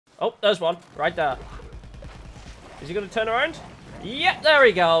Oh, there's one. Right there. Is he going to turn around? Yep, there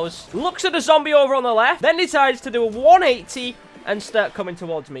he goes. Looks at a zombie over on the left, then decides to do a 180 and start coming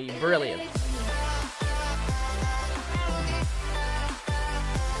towards me. Brilliant.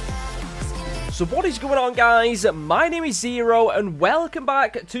 So what is going on, guys? My name is Zero and welcome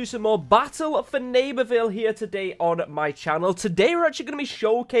back to some more Battle for Neighborville here today on my channel. Today we're actually going to be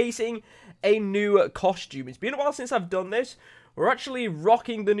showcasing a new costume. It's been a while since I've done this. We're actually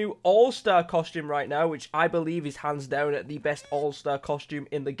rocking the new All-Star costume right now, which I believe is hands down the best All-Star costume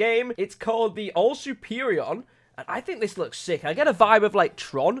in the game. It's called the All-Superion, and I think this looks sick. I get a vibe of like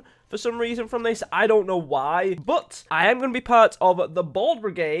Tron for some reason from this. I don't know why, but I am going to be part of the Bald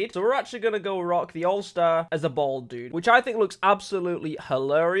Brigade, so we're actually going to go rock the All-Star as a bald dude, which I think looks absolutely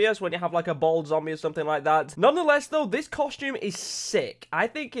hilarious when you have like a bald zombie or something like that. Nonetheless, though, this costume is sick. I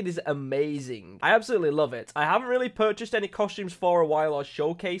think it is amazing. I absolutely love it. I haven't really purchased any costumes for a while or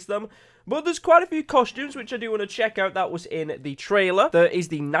showcased them, but there's quite a few costumes which I do want to check out that was in the trailer. There is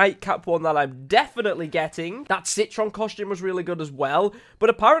the nightcap one that I'm definitely getting. That Citron costume was really good as well.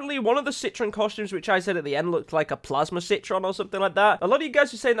 But apparently one of the Citron costumes, which I said at the end, looked like a plasma Citron or something like that. A lot of you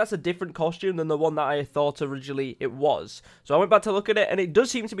guys are saying that's a different costume than the one that I thought originally it was. So I went back to look at it and it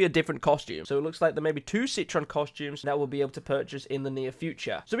does seem to be a different costume. So it looks like there may be two Citron costumes that we'll be able to purchase in the near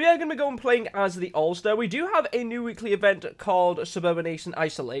future. So we are going to be going playing as the All-Star. We do have a new weekly event called Suburbanation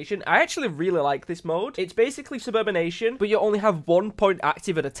Isolation. I actually really like this mode. It's basically Suburbanation, but you only have 1 point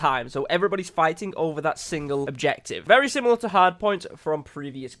active at a time, so everybody's fighting over that single objective. Very similar to Hardpoint from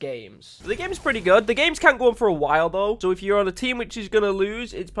previous games. The game's pretty good. The games can't go on for a while though, so if you're on a team which is gonna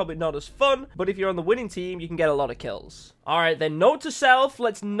lose, it's probably not as fun, but if you're on the winning team, you can get a lot of kills. Alright then, note to self,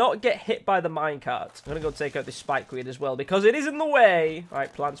 let's not get hit by the minecart. I'm gonna go take out this spike weed as well, because it is in the way.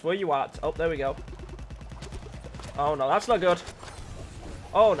 Alright, plants, where you at? Oh, there we go. Oh no, that's not good.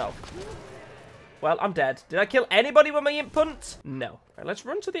 Oh no. Well, I'm dead. Did I kill anybody with my imp punt? No. Right, let's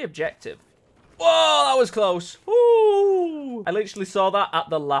run to the objective. Whoa, that was close. Woo! I literally saw that at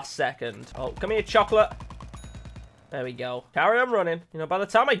the last second. Oh, come here, chocolate. There we go. Carry on running. You know, by the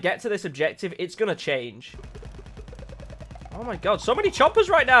time I get to this objective, it's gonna change. Oh my god, so many choppers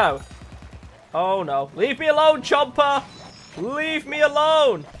right now. Oh no. Leave me alone, chomper. Leave me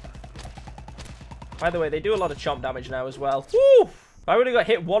alone. By the way, they do a lot of chomp damage now as well. Woo! If I would have got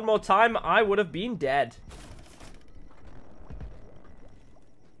hit one more time, I would have been dead.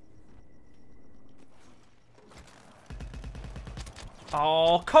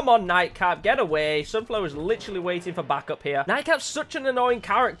 Oh, come on, Nightcap. Get away. Sunflower's literally waiting for backup here. Nightcap's such an annoying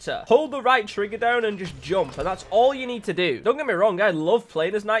character. Hold the right trigger down and just jump, and that's all you need to do. Don't get me wrong, I love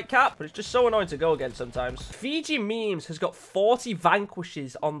playing as Nightcap, but it's just so annoying to go against sometimes. Fiji Memes has got 40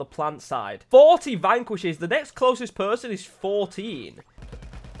 vanquishes on the plant side. 40 vanquishes. The next closest person is 14.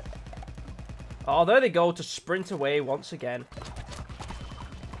 Oh, there they go to sprint away once again.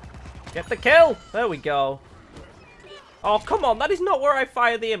 Get the kill. There we go. Oh, come on. That is not where I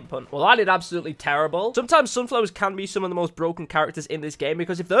fired the input. Well, I did absolutely terrible. Sometimes sunflowers can be some of the most broken characters in this game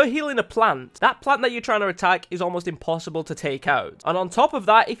because if they're healing a plant, that plant that you're trying to attack is almost impossible to take out. And on top of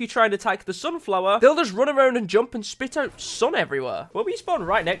that, if you try and attack the sunflower, they'll just run around and jump and spit out sun everywhere. Well, we spawned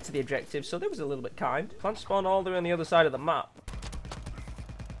right next to the objective, so that was a little bit kind. Plants spawn all the way on the other side of the map.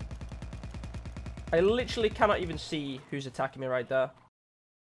 I literally cannot even see who's attacking me right there.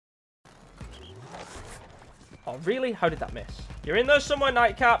 Oh, really? How did that miss? You're in there somewhere,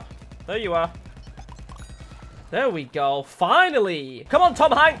 Nightcap. There you are. There we go. Finally. Come on,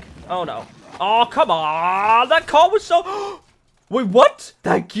 Tom Hank. Oh, no. Oh, come on. That call was so... Wait, what?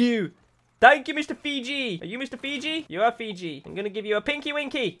 Thank you. Thank you, Mr. Fiji. Are you Mr. Fiji? You are Fiji. I'm going to give you a pinky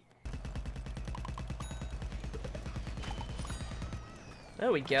winky.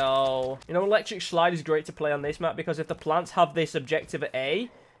 There we go. You know, Electric Slide is great to play on this map because if the plants have this objective at A,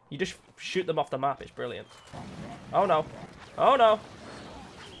 you just shoot them off the map. It's brilliant. Oh, no. Oh, no.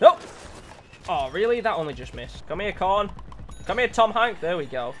 Nope. Oh, really? That only just missed. Come here, Corn. Come here, Tom Hank. There we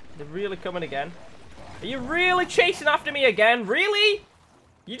go. They're really coming again. Are you really chasing after me again? Really?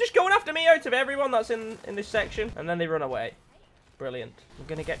 You're just going after me out of everyone that's in this section? And then they run away. Brilliant. I'm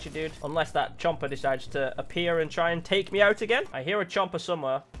gonna get you, dude. Unless that chomper decides to appear and try and take me out again. I hear a chomper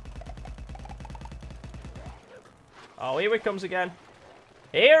somewhere. Oh, here he comes again.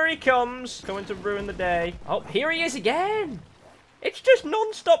 Here he comes. Coming to ruin the day. Oh, here he is again. It's just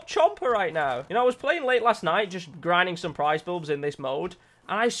non-stop chomper right now. You know, I was playing late last night, just grinding some prize bulbs in this mode.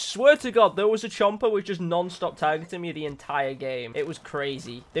 And I swear to God, there was a chomper which just non-stop targeting me the entire game. It was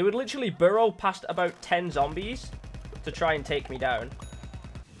crazy. They would literally burrow past about 10 zombies to try and take me down.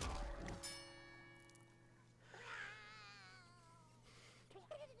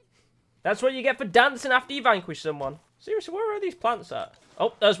 That's what you get for dancing after you vanquish someone. Seriously, where are these plants at?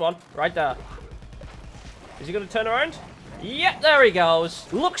 Oh, there's one. Right there. Is he going to turn around? Yep, there he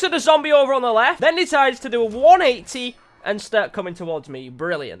goes. Looks at a zombie over on the left, then decides to do a 180 and start coming towards me.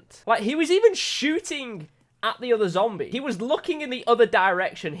 Brilliant. Like, he was even shooting at the other zombie. He was looking in the other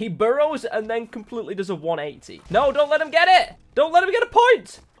direction. He burrows and then completely does a 180. No, don't let him get it. Don't let him get a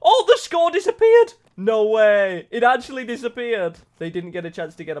point. Oh, the score disappeared. No way. It actually disappeared. They didn't get a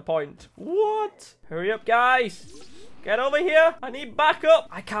chance to get a point. What? Hurry up, guys. Get over here. I need backup.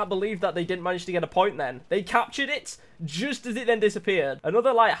 I can't believe that they didn't manage to get a point then. They captured it just as it then disappeared.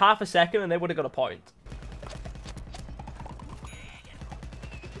 Another, like, half a second and they would have got a point.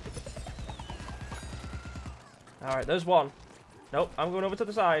 All right, there's one. Nope, I'm going over to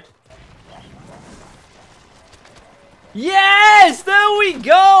the side. Yes! There we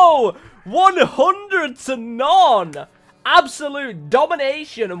go! 100 to none! Absolute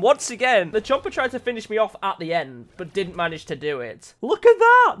domination, and once again, the chomper tried to finish me off at the end, but didn't manage to do it. Look at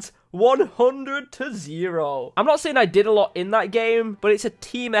that! 100 to 0. I'm not saying I did a lot in that game, but it's a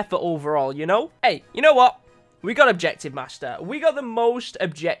team effort overall, you know? Hey, you know what? We got Objective Master. We got the most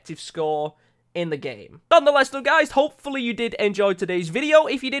objective score in the game. Nonetheless though, guys, hopefully you did enjoy today's video.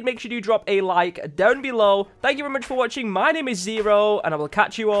 If you did, make sure you drop a like down below. Thank you very much for watching. My name is Zero, and I will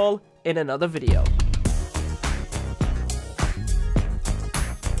catch you all in another video.